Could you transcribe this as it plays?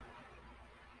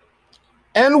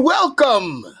And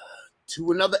welcome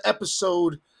to another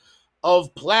episode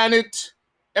of Planet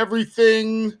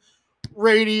Everything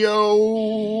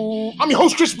Radio. I'm your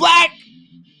host, Chris Black.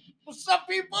 What's up,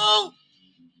 people?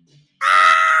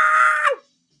 Ah!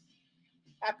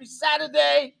 Happy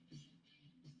Saturday.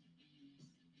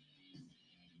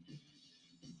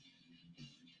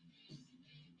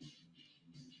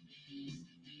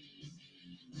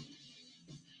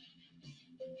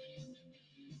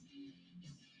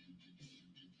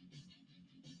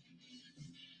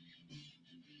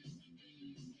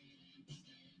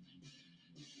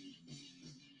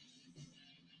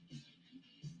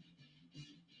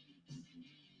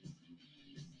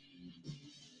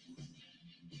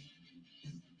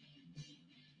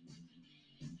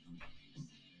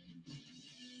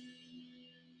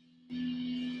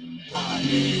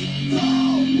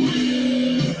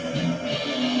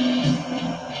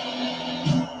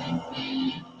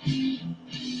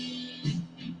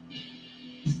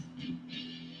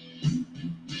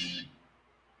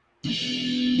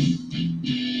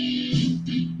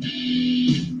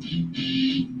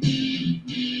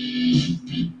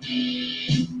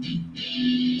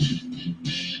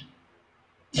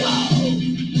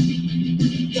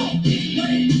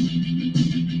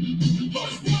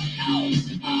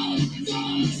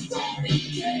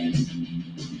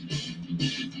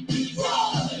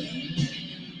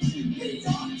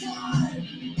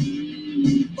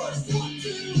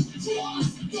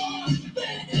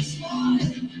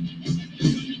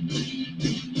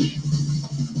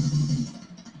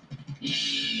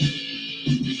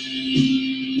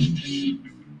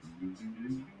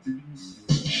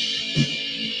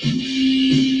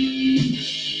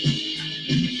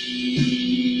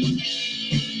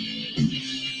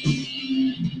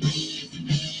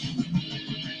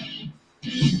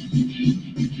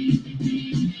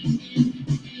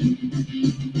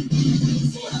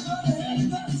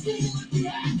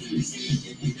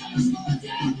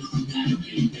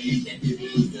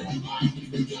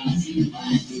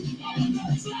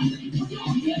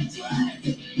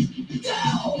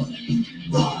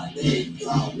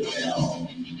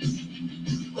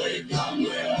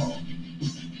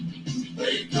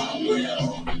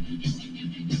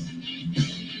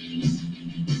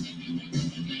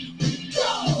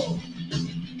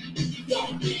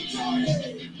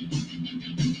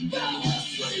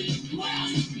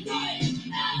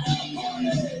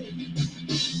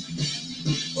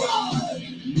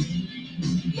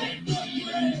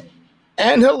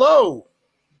 And hello.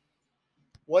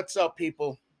 What's up,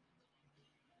 people?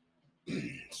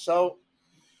 So,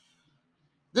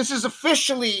 this is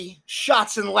officially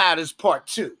Shots and Ladders Part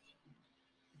 2.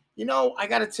 You know, I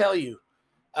got to tell you,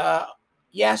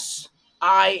 yes,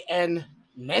 I and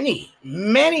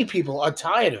many people are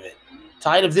tired of it.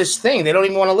 Tired of this thing. They don't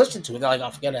even want to listen to it. They're like,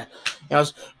 oh, forget it. You know,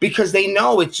 because they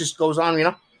know it just goes on, you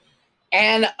know.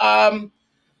 And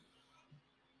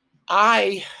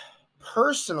I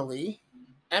personally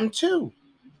am too.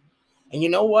 And you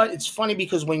know what? It's funny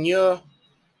because when you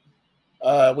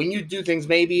do things,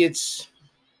 maybe it's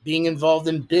being involved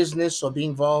in business or being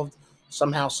involved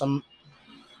somehow, some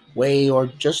way, or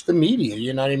just the media,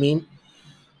 you know what I mean?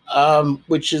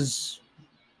 Which is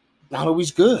not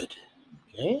always good.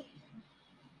 Okay.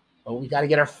 But we got to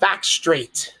get our facts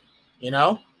straight, you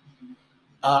know?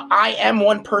 I am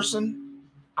one person.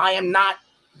 I am not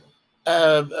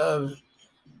the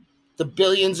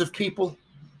billions of people,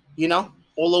 you know,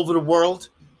 all over the world.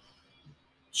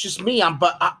 It's just me.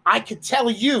 But I could tell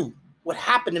you what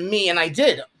happened to me, and I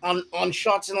did on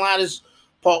Shots and Ladders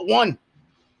Part 1.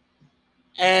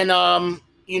 And,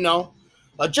 you know,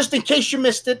 just in case you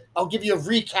missed it, I'll give you a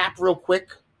recap real quick.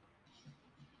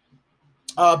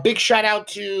 Big shout out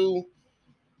to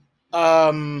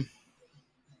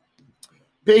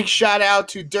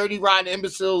Dirty Rotten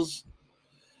Imbeciles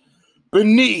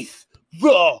Beneath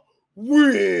the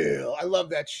Wheel. I love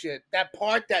that shit. That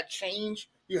part, that change.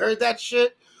 You heard that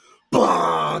shit?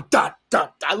 I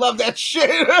love that shit.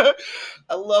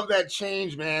 I love that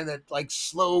change, man. That like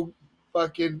slow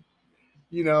fucking,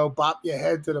 you know, bop your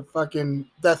head to the fucking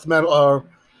death metal or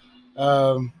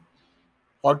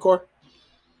hardcore.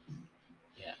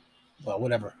 Yeah. Well,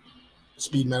 whatever.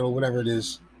 Speed metal, whatever it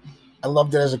is. I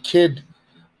loved it as a kid.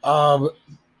 I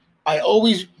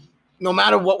always, no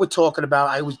matter what we're talking about,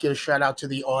 I always give a shout out to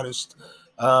the artist,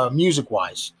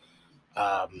 music-wise.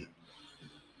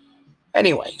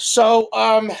 Anyway, so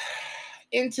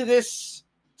into this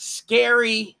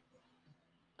scary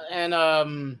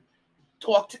and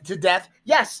talked to death.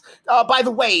 Yes, by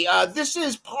the way, this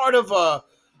is part of a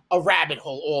rabbit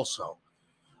hole also.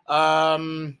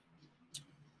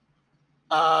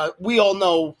 We all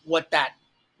know what that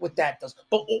what that does.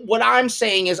 But what I'm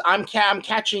saying is I'm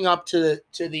catching up to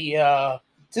the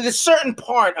certain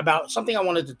part about something I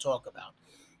wanted to talk about.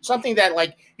 Something that,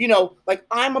 like, like,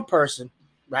 I'm a person,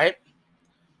 right?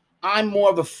 I'm more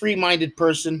of a free-minded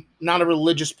person, not a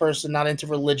religious person, not into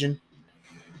religion,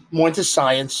 more into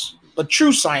science, but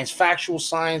true science, factual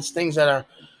science, things that are,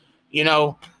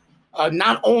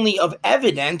 not only of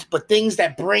evident, but things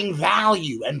that bring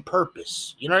value and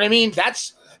purpose. You know what I mean?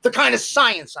 That's the kind of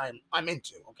science I'm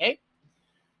into. Okay,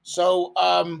 so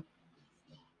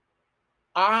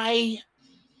I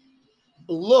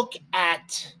look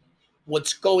at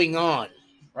what's going on,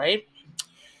 right,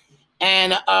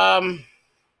 and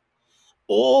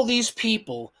all these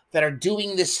people that are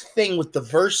doing this thing with the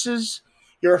verses,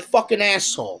 you're a fucking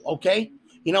asshole. Okay,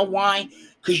 you know why?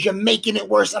 Because you're making it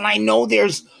worse, and I know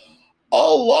there's a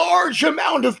large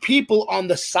amount of people on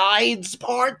the sides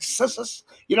parts.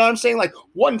 You know what I'm saying? Like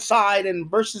one side and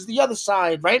versus the other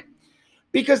side, right?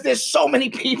 Because there's so many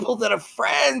people that are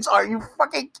friends. Are you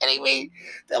fucking kidding me?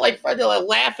 They're like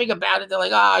laughing about it. They're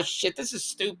like, oh shit, this is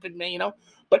stupid, man,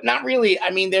 But not really. I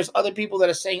mean, there's other people that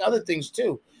are saying other things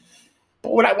too.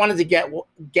 But what I wanted to get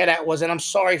at was, and I'm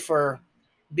sorry for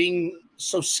being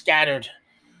so scattered,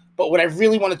 but what I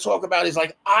really want to talk about is,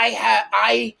 like,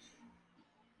 I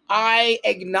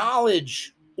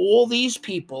acknowledge all these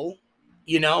people,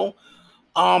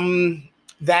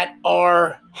 that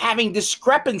are having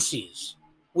discrepancies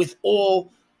with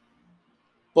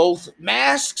both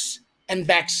masks and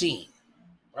vaccine,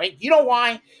 right? You know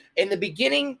why? In the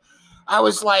beginning, I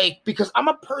was like, because I'm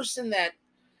a person that,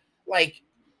 like,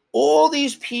 all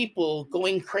these people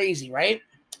going crazy, right?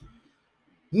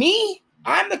 Me,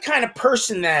 I'm the kind of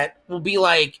person that will be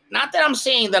like, not that I'm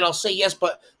saying that I'll say yes,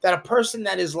 but that a person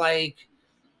that is like,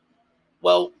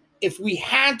 well, if we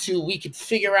had to, we could just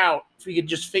figure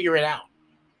it out,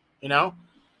 you know?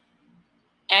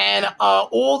 And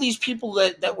all these people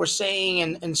that were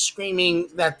saying and screaming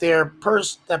that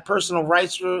that personal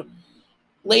rights were,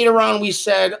 later on we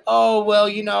said, oh, well,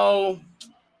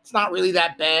 it's not really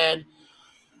that bad.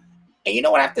 And you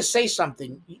know what? I have to say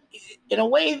something. In a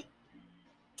way,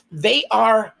 they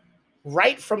are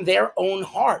right from their own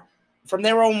heart, from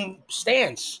their own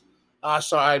stance.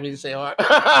 Sorry, I didn't say heart.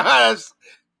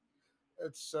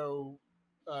 It's so,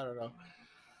 I don't know.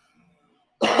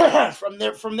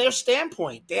 from their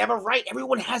standpoint, they have a right.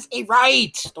 Everyone has a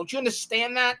right. Don't you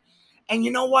understand that? And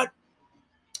you know what?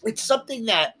 It's something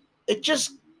that it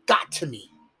just got to me,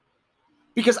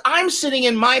 because I'm sitting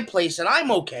in my place and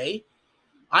I'm okay.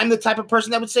 I'm the type of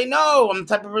person that would say no. I'm the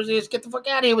type of person that just get the fuck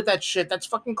out of here with that shit. That's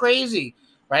fucking crazy,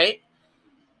 right?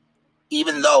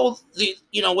 Even though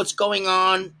what's going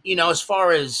on, as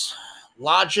far as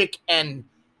logic and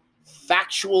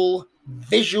factual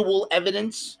visual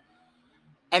evidence,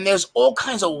 and there was all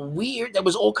kinds of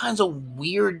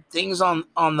weird things on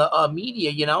the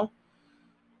media,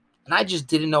 and I just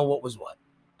didn't know what was what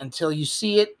until you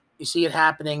see it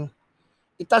happening.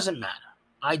 It doesn't matter.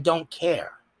 I don't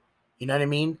care. You know what I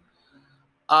mean?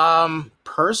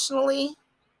 Personally,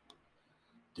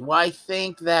 do I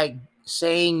think that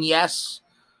saying yes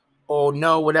or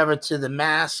no, whatever, to the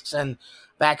masks and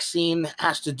vaccine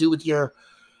has to do with your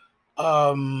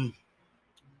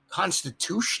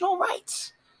constitutional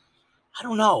rights? I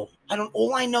don't know.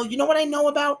 All I know, you know what I know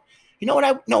about? You know what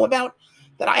I know about?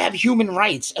 That I have human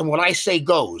rights, and what I say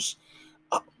goes.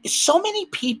 So many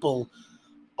people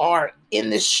are in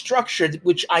this structure,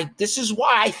 this is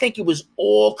why I think it was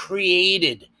all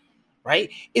created, right?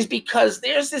 Is because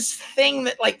there's this thing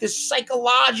that, like, this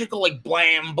psychological, like,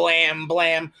 blam, blam,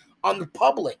 blam on the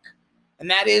public. And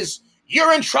that is,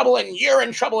 you're in trouble and you're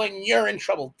in trouble and you're in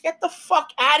trouble. Get the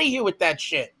fuck out of here with that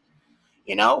shit.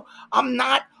 I'm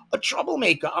not a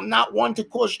troublemaker. I'm not one to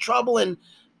cause trouble and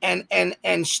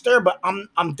stir, but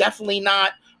I'm definitely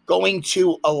not going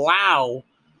to allow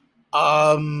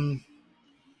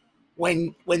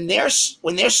when there's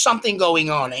something going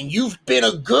on and you've been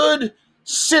a good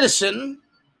citizen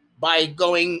by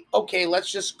going, okay,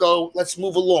 let's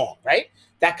move along, right?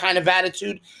 That kind of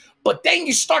attitude. But then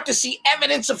you start to see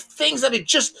evidence of things that are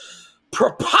just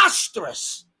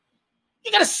preposterous.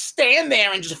 You gotta stand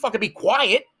there and just fucking be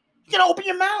quiet. You gotta open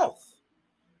your mouth.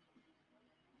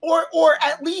 Or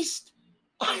at least,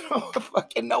 I don't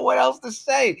fucking know what else to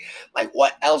say. Like,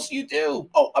 what else you do?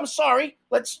 Oh, I'm sorry.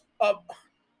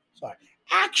 Sorry.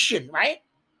 Action, right?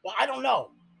 Well, I don't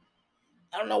know.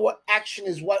 I don't know what action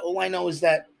is what. All I know is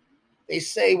that they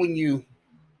say when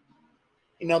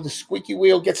the squeaky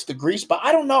wheel gets the grease, but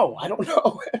I don't know. I don't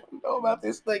know. I don't know about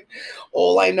this thing.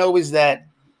 All I know is that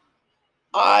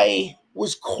I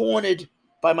was cornered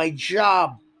by my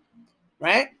job,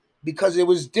 right? because it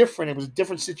was different. It was a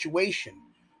different situation.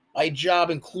 My job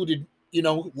included,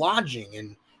 lodging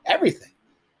and everything.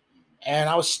 And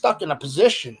I was stuck in a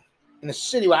position in a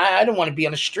city where I didn't want to be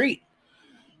on the street.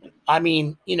 I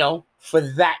mean, for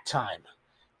that time,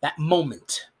 that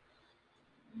moment.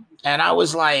 And I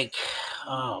was like,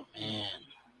 oh, man.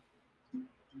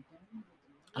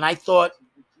 And I thought,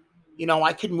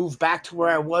 I could move back to where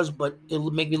I was, but it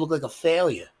would make me look like a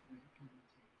failure.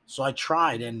 So I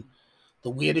tried, and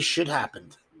the weirdest shit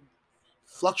happened.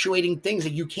 Fluctuating things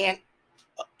that you can't,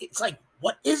 it's like,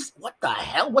 what the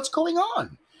hell? What's going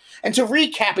on? And to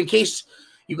recap, in case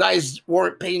you guys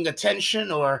weren't paying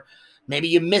attention, or maybe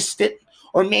you missed it,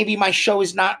 or maybe my show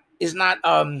is not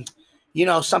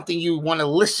something you want to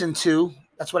listen to.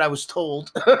 That's what I was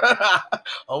told.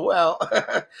 Oh, well.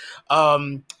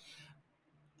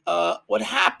 What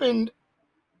happened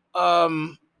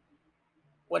was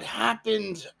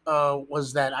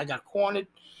that I got cornered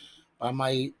by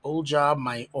my old job,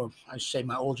 my old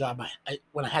job,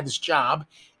 when I had this job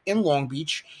in Long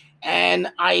Beach, and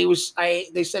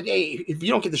they said, hey, if you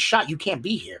don't get the shot, you can't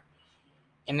be here.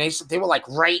 And they were like,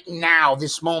 right now,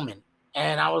 this moment.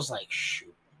 And I was like,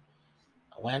 shoot.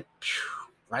 I went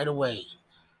right away,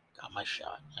 got my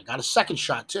shot. I got a second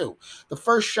shot too. The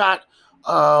first shot,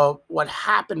 what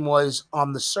happened was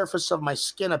on the surface of my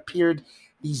skin appeared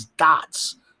these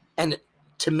dots. And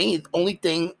to me, the only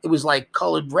thing, it was like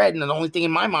colored red. And the only thing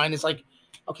in my mind is like,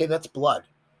 okay, that's blood.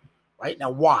 Right?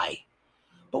 Now, why?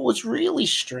 But what's really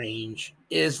strange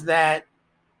is that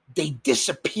they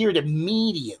disappeared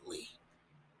immediately.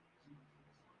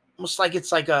 Almost like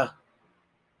it's like a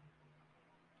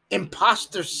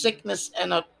imposter sickness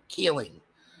and a healing.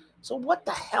 So what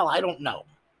the hell? I don't know.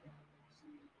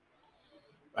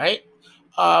 Right?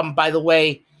 By the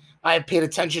way, I have paid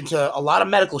attention to a lot of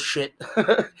medical shit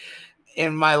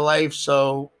in my life.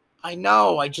 So I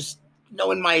just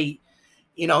know in my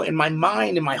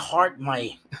mind, in my heart,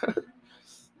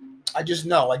 I just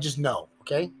know.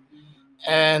 Okay.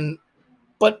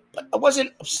 But I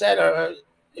wasn't upset, or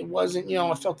it wasn't,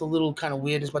 I felt a little kind of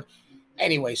weirdness, but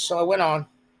anyway, so I went on,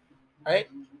 right?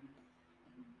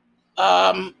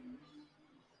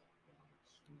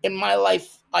 In my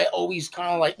life, I always kind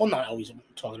of like, well, not always, I'm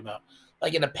talking about,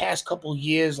 like in the past couple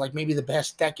years, like maybe the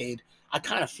past decade, I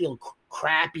kind of feel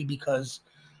crappy because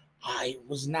I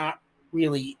was not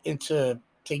really into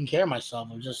taking care of myself.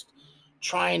 I'm just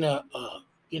trying to,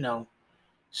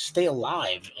 stay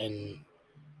alive and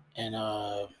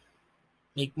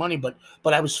make money, but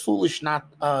I was foolish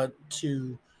not to,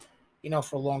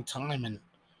 for a long time. And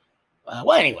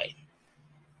well, anyway,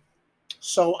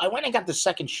 so I went and got the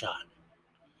second shot,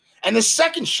 and the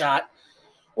second shot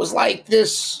was like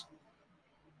this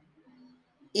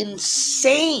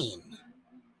insane.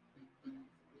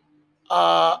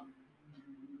 I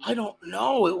don't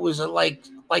know. It was like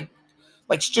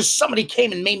just somebody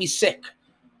came and made me sick.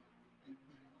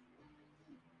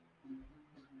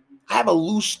 I have a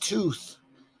loose tooth,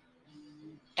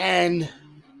 and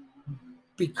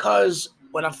because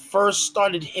when it first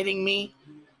started hitting me,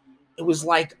 it was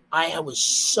like I was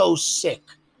so sick.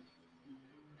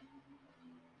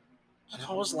 And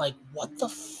I was like, what the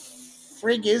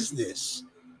frig is this?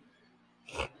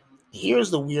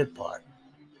 Here's the weird part.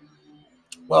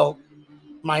 Well,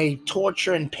 my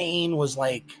torture and pain was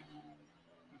like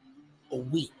a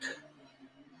week.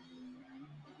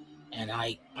 And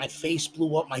my face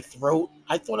blew up, my throat.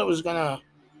 I thought I was gonna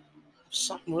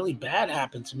something really bad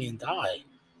happen to me and die.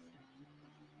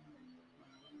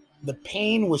 The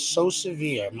pain was so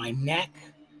severe. My neck,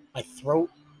 my throat,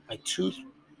 my tooth,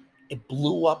 it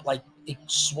blew up, like it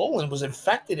swollen, it was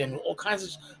infected, and all kinds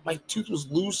of, my tooth was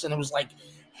loose and it was like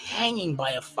hanging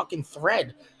by a fucking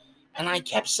thread. And I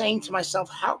kept saying to myself,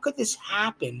 how could this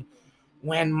happen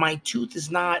when my tooth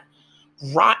is not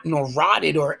rotten or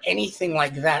rotted or anything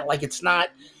like that? Like it's not,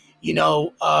 it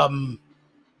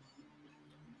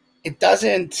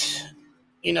doesn't,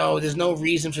 there's no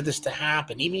reason for this to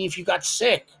happen. Even if you got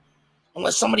sick,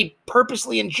 unless somebody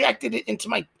purposely injected it into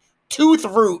my tooth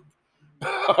root.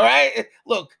 All right?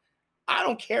 Look, I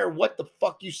don't care what the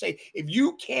fuck you say. If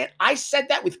you can't, I said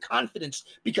that with confidence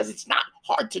because it's not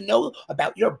hard to know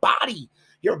about your body,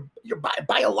 your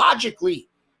biologically.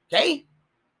 Okay?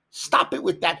 Stop it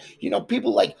with that.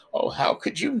 People like, oh, how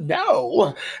could you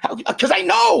know? Because I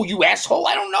know, you asshole.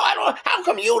 I don't know. How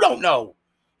come you don't know?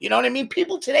 You know what I mean?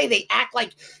 People today, they act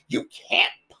like you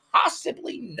can't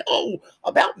possibly know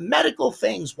about medical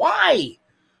things. Why?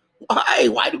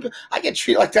 Why do I get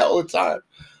treated like that all the time?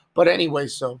 But anyway,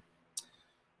 so,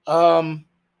 well,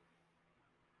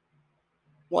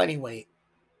 anyway,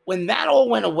 when that all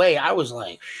went away, I was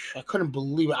like, I couldn't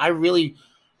believe it. I really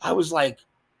I was like,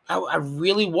 I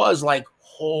really was like,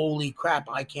 holy crap,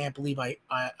 I can't believe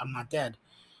I'm not dead.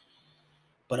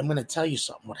 But I'm going to tell you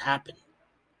something, what happened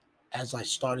as I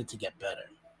started to get better.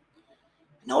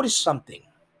 I noticed something.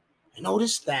 I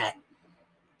noticed that,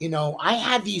 I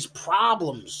had these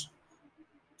problems,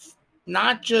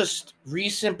 not just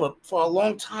recent, but for a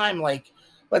long time. Like,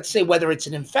 let's say whether it's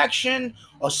an infection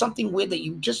or something weird that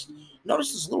you just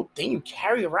notice this little thing you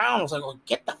carry around. I was like, oh,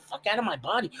 get the fuck out of my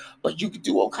body. But you could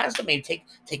do all kinds of stuff. Maybe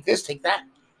take this, take that.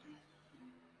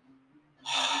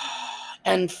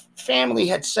 And family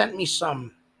had sent me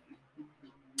some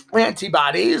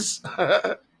antibodies.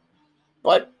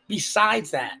 But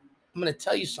besides that, I'm going to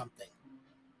tell you something.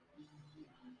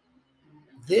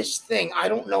 This thing, I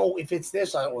don't know if it's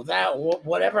this or that or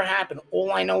whatever happened.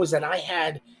 All I know is that I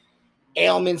had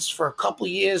ailments for a couple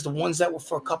of years. The ones that were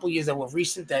for a couple of years that were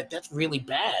recent, that's really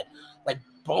bad. Like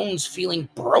bones feeling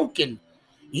broken,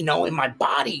 in my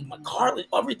body, my cartilage,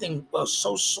 everything was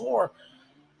so sore.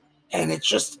 And it's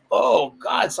just, oh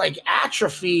God, it's like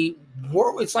atrophy.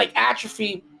 It's like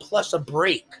atrophy plus a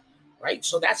break, right?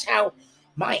 So that's how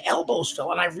my elbows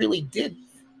felt. And I really did,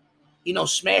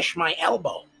 smash my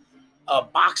elbow,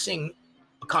 boxing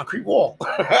a concrete wall.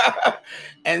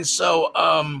 And so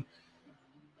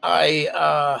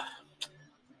I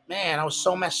was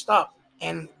so messed up.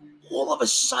 And all of a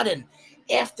sudden,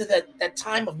 after that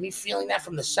time of me feeling that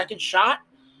from the second shot,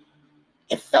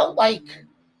 it felt like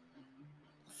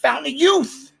fountain of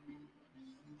youth.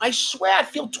 I swear I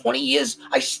feel 20 years.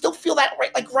 I still feel that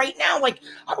right now. Like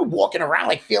I'm walking around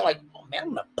like feeling like, oh man, I'm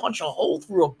gonna punch a hole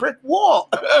through a brick wall.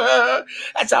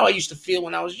 That's how I used to feel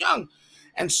when I was young.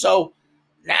 And so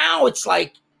now it's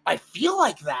like I feel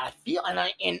like that. I feel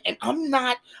and I'm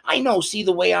not, I know, see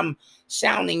the way I'm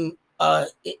sounding,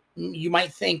 you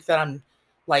might think that I'm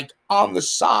like on the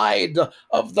side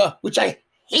of which I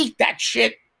hate that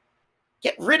shit.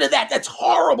 Get rid of that. That's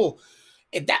horrible.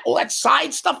 All that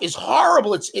side stuff is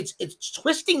horrible. It's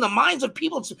twisting the minds of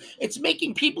people. It's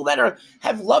making people that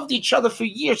have loved each other for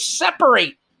years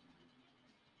separate.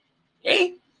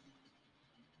 Okay?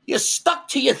 You're stuck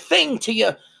to your thing, to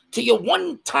your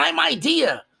one-time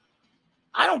idea.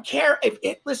 I don't care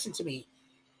listen to me.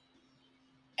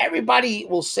 Everybody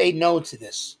will say no to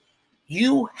this.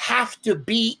 You have to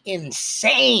be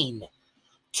insane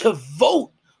to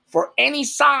vote for any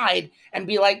side and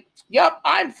be like, yep,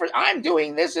 I'm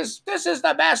doing this is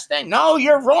the best thing. No,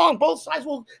 you're wrong. Both sides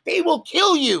they will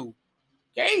kill you.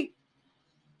 Okay?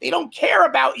 They don't care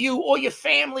about you or your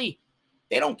family.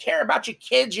 They don't care about your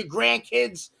kids, your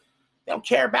grandkids. They don't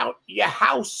care about your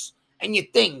house and your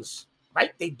things,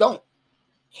 right? They don't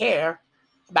care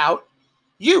about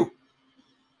you.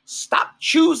 Stop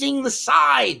choosing the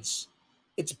sides.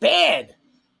 It's bad,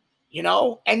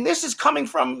 and this is coming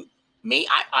from me.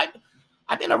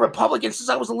 I've been a Republican since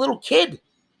I was a little kid,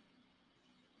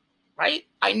 right?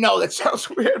 I know that sounds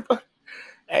weird, but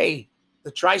hey,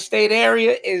 the tri-state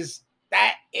area is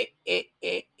that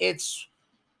it's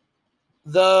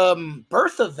the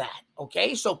birth of that.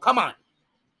 Okay, so come on.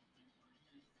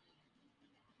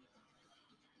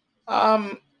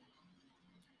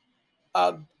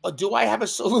 Do I have a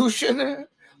solution?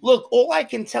 Look, all I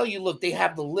can tell you, look, they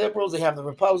have the liberals, they have the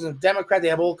Republicans, the Democrats, they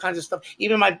have all kinds of stuff.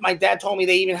 Even my dad told me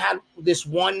they even had this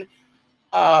one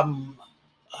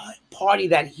party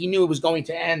that he knew it was going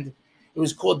to end. It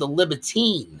was called the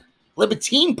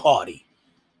Libertine Party.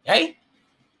 Okay?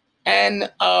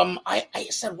 And I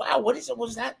said, wow, what is it? What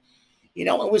is that?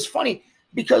 It was funny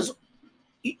because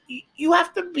you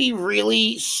have to be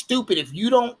really stupid if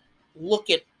you don't look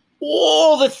at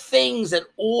all the things that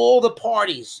all the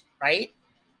parties, right?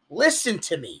 Listen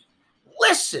to me.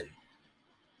 Listen.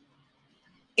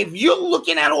 If you're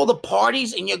looking at all the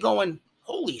parties and you're going,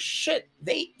 holy shit,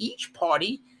 each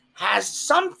party has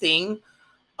something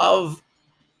of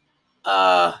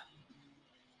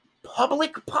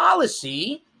public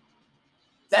policy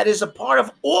that is a part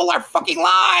of all our fucking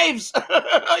lives.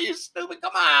 Are you stupid?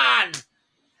 Come on.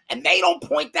 And they don't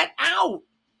point that out.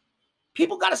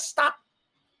 People got to stop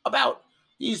about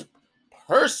these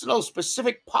personal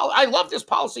specific policy. I love this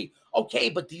policy. Okay,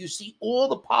 but do you see all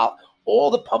the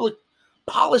public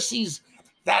policies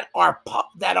that are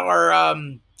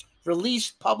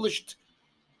released, published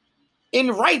in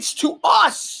rights to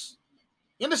us?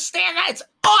 You understand that? It's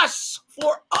us,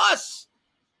 for us.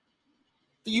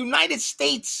 The United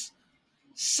States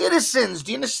citizens.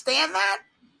 Do you understand that?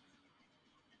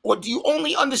 Or do you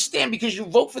only understand because you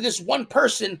vote for this one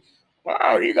person?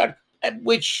 Wow,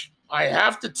 which I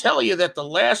have to tell you that the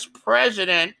last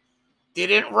president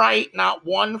didn't write not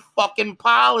one fucking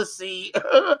policy.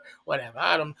 Whatever.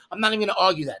 I'm not even going to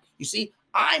argue that. You see,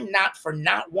 I'm not for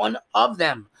not one of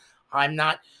them. I'm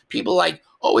not people like,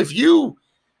 oh, if you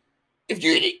what do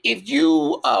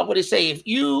you say? If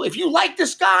you like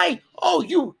this guy, oh,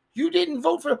 you didn't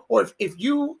vote for, or if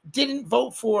you didn't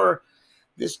vote for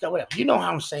this guy, whatever. You know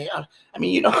how I'm saying. I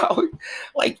mean, you know how,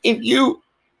 like, if you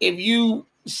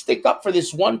stick up for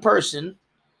this one person,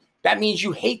 that means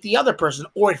you hate the other person.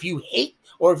 Or if you hate,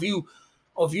 or if you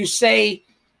say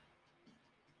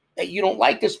that you don't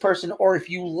like this person, or if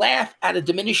you laugh at a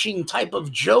diminishing type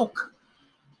of joke,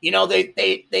 you know, they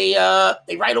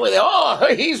right away,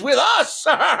 oh, he's with us.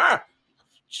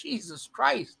 Jesus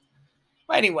Christ.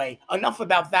 But anyway, enough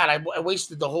about that. I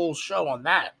wasted the whole show on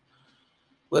that.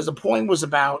 Because the point was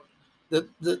about the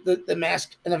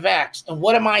mask and the vax. And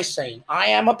what am I saying? I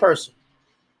am a person.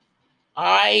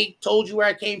 I told you where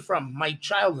I came from, my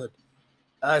childhood.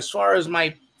 As far as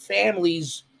my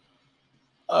family's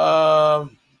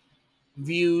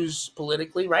views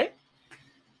politically, right?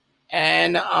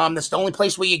 And that's the only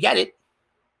place where you get it,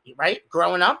 right?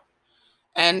 Growing up.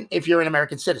 And if you're an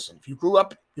American citizen, if you're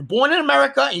born in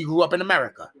America and you grew up in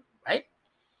America, right?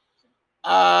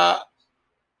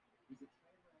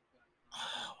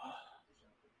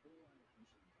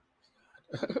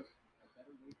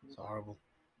 It's horrible.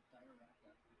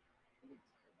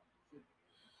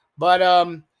 But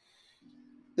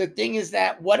the thing is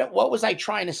that what was I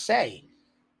trying to say?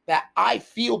 That I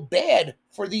feel bad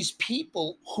for these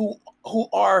people who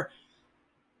are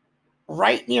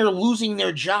right near losing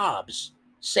their jobs,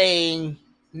 saying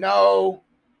no,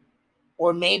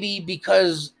 or maybe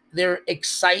because they're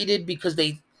excited because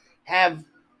they have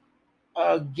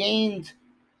gained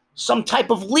some type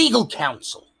of legal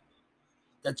counsel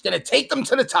that's going to take them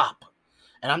to the top.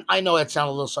 And I know that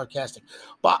sounded a little sarcastic,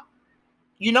 but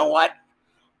you know what?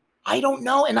 I don't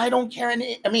know, and I don't care. And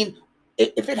I mean,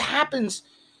 if it happens,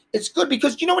 it's good,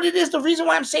 because you know what it is? The reason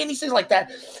why I'm saying these things like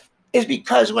that is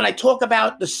because when I talk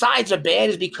about the sides are bad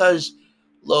is because,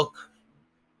 look,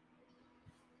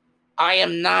 I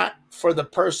am not for the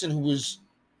person who was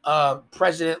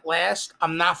president last.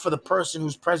 I'm not for the person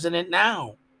who's president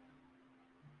now.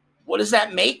 What does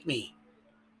that make me?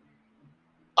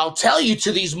 I'll tell you,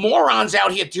 to these morons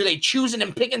out here, do they choosing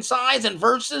and picking sides and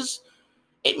verses?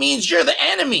 It means you're the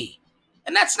enemy.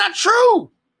 And that's not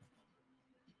true.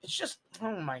 It's just,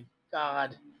 oh my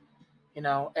God. You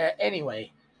know,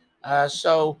 anyway.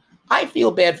 So I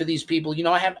feel bad for these people. You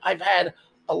know, I've had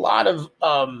a lot of,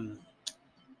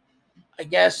 I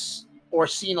guess, or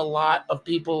seen a lot of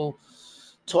people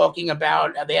talking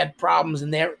about they had problems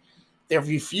and they're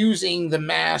refusing the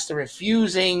mask, they're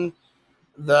refusing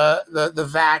the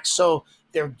vax, so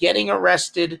they're getting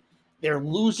arrested, they're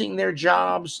losing their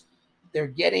jobs, they're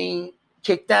getting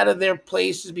kicked out of their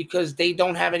places because they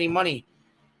don't have any money.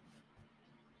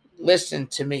 Listen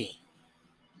to me.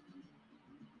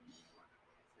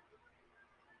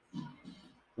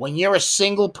 When you're a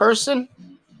single person,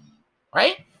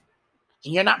 right?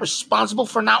 And you're not responsible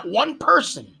for not one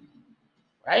person,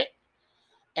 right?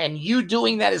 And you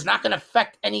doing that is not going to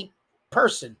affect any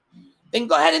person, then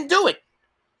go ahead and do it,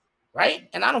 right?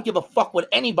 And I don't give a fuck what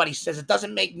anybody says. It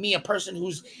doesn't make me a person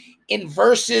who's in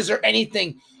verses or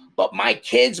anything. But my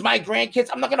kids, my grandkids,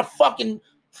 I'm not going to fucking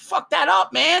fuck that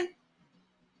up, man.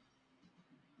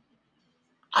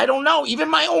 I don't know.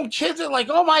 Even my own kids are like,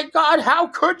 oh my God, how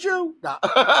could you? No.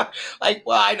 Like,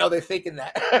 well, I know they're thinking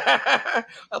that.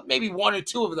 Maybe one or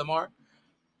two of them are.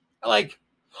 Like,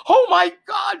 oh my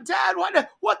God, Dad,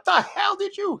 what the hell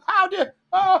did you, how did,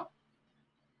 oh.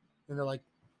 And they're like,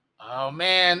 oh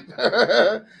man.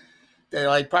 They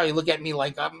like probably look at me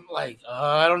like I'm like,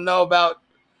 I don't know about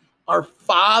our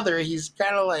father. He's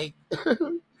kind of like,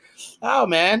 oh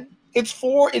man,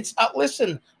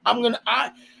 listen,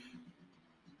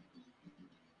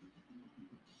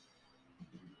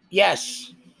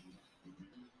 yes.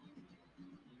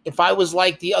 If I was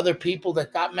like the other people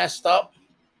that got messed up,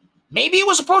 maybe it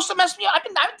was supposed to mess me up.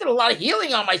 I did a lot of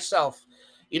healing on myself.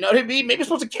 You know what I mean? Maybe it's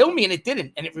supposed to kill me and it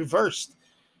didn't, and it reversed.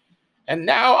 And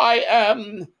now I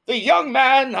am the young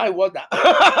man I was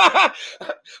not.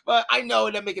 But I know,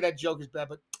 and I'm making that joke is bad,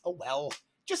 but oh well.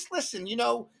 Just listen, you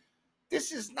know,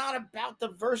 this is not about the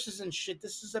verses and shit.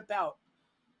 This is about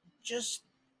just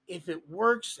if it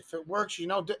works, you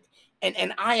know.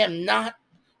 And I am not,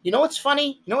 you know what's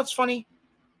funny? You know what's funny?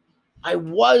 I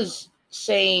was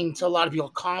saying to a lot of people,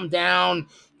 calm down,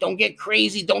 don't get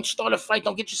crazy, don't start a fight,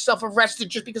 don't get yourself arrested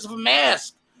just because of a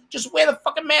mask. Just wear the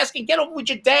fucking mask and get over with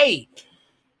your day.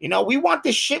 You know, we want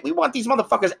this shit. We want these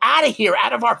motherfuckers out of here,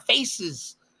 out of our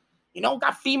faces. You know,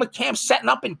 got FEMA camps setting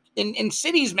up in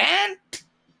cities, man.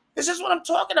 This is what I'm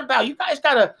talking about. You guys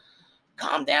got to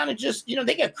calm down and just, you know,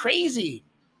 they get crazy.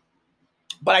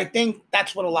 But I think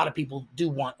that's what a lot of people do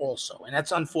want also, and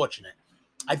that's unfortunate.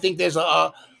 I think there's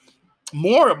a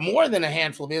more than a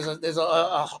handful. There's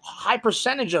a high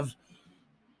percentage of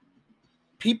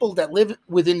people that live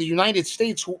within the United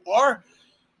States who are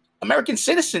American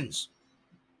citizens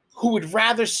who would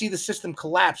rather see the system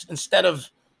collapse instead of,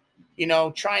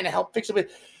 trying to help fix it.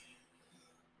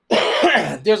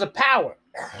 There's a power.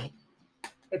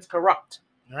 It's corrupt,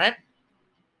 all right?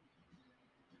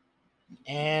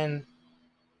 And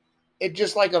it's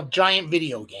just like a giant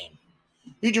video game.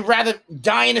 You'd rather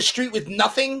die in the street with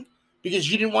nothing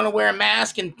because you didn't want to wear a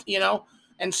mask and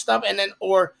stuff, and then,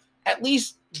 or at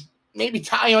least maybe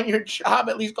die on your job,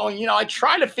 at least going, I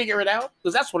try to figure it out,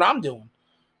 because that's what I'm doing.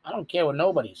 I don't care what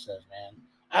nobody says, man.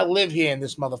 I live here in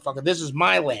this motherfucker. This is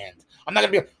my land. I'm not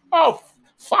gonna be, oh,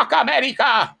 fuck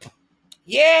America.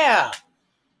 Yeah.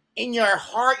 In your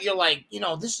heart, you're like,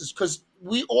 this is because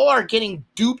we all are getting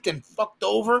duped and fucked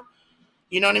over.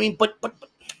 You know what I mean? But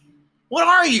what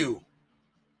are you?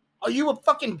 Are you a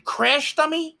fucking crash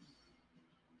dummy?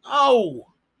 Oh.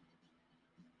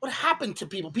 What happened to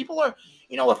people? People are,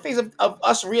 a phase of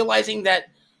us realizing that,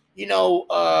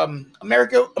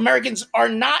 Americans are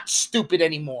not stupid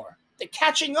anymore. They're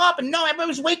catching up, and no,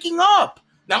 everybody's waking up.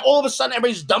 Now all of a sudden,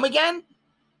 everybody's dumb again.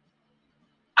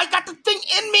 I got the thing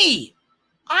in me.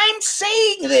 I'm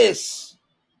saying this.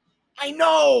 I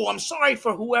know. I'm sorry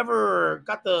for whoever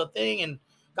got the thing and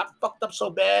got fucked up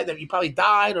so bad that you probably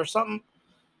died or something.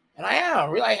 And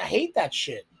I hate that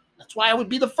shit. That's why I would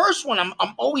be the first one. I'm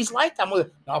always like that.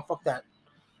 No, fuck that.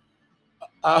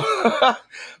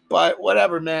 But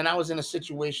whatever, man. I was in a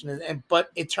situation, but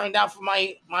it turned out for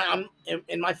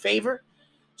in my favor.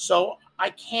 So I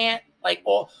can't,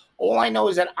 all I know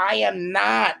is that I am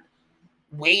not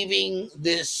waving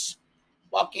this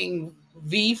fucking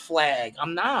V flag.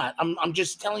 I'm not. I'm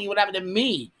just telling you what happened to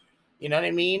me. You know what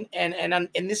I mean? And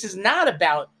this is not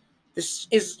about.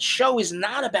 Show is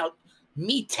not about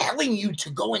me telling you to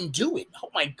go and do it. Oh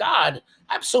my God.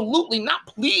 Absolutely not.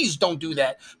 Please don't do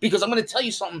that. Because I'm going to tell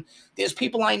you something. There's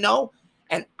people I know,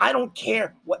 and I don't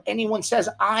care what anyone says.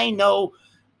 I know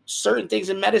certain things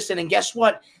in medicine, and guess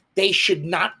what? They should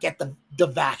not get the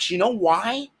vax. You know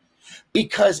why?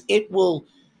 Because it will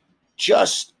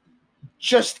just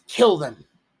kill them.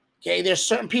 Okay? There's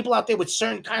certain people out there with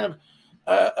certain kind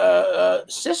of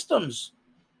systems,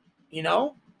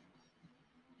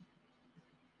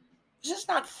 This is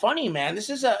not funny, man. This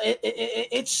is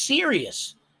it's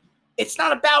serious. It's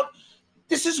not about,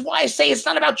 this is why I say it's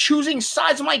not about choosing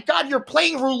sides. Oh my God, you're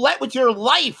playing roulette with your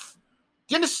life.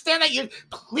 Do you understand that?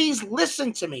 Please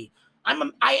listen to me.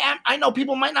 I know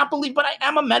people might not believe, but I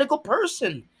am a medical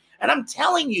person. And I'm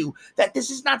telling you that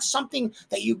this is not something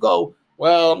that you go,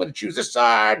 well, I'm going to choose this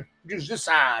side, choose this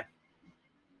side.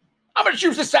 I'm going to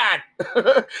choose this side.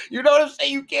 You know what I'm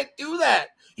saying? You can't do that.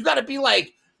 You got to be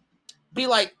like,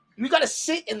 you got to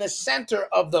sit in the center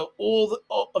of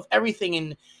of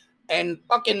everything, and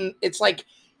fucking, it's like,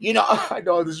 I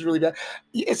know this is really bad.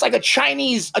 It's like a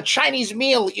Chinese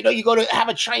meal. You go to have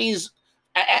a Chinese,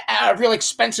 a real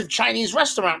expensive Chinese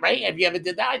restaurant, right? Have you ever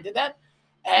did that? I did that.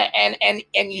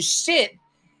 And you sit,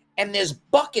 and there's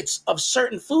buckets of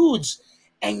certain foods,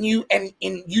 and you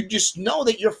just know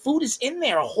that your food is in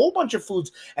there, a whole bunch of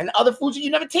foods, and other foods that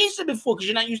you never tasted before because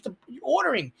you're not used to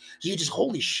ordering. So you just,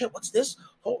 holy shit, what's this?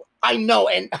 Oh, I know,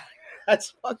 and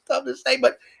that's fucked up to say,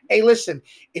 but hey, listen,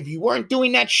 if you weren't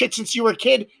doing that shit since you were a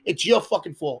kid, it's your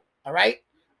fucking fault, all right?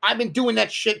 I've been doing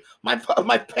that shit. My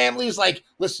family is like,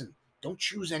 listen, don't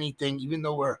choose anything, even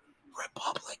though we're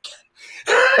Republican.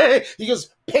 He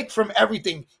goes, pick from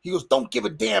everything. He goes, don't give a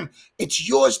damn. It's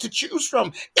yours to choose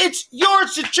from. It's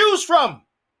yours to choose from.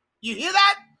 You hear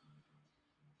that?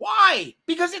 Why?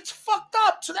 Because it's fucked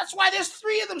up. So that's why there's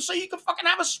 3 of them, so you can fucking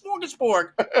have a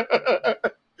smorgasbord.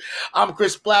 I'm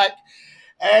Chris Black,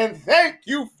 and thank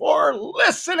you for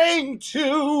listening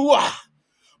to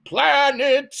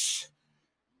Planet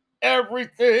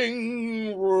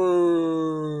Everything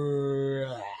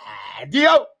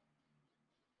Radio.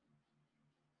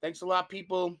 Thanks a lot,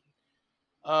 people.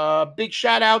 Big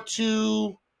shout out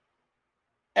to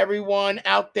everyone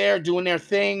out there doing their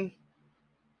thing.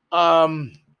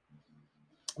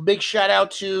 Big shout out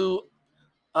to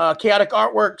Chaotic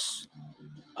Artworks.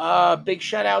 Big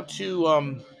shout out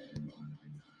to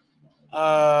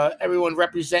everyone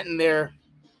representing their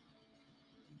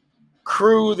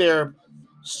crew, their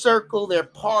circle, their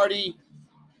party.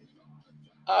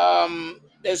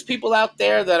 There's people out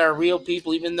there that are real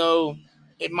people, even though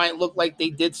it might look like they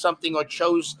did something or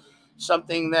chose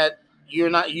something that you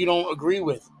don't agree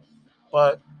with.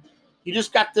 But you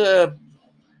just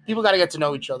people got to get to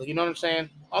know each other. You know what I'm saying?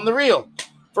 On the real.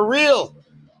 For real.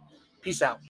 Peace out.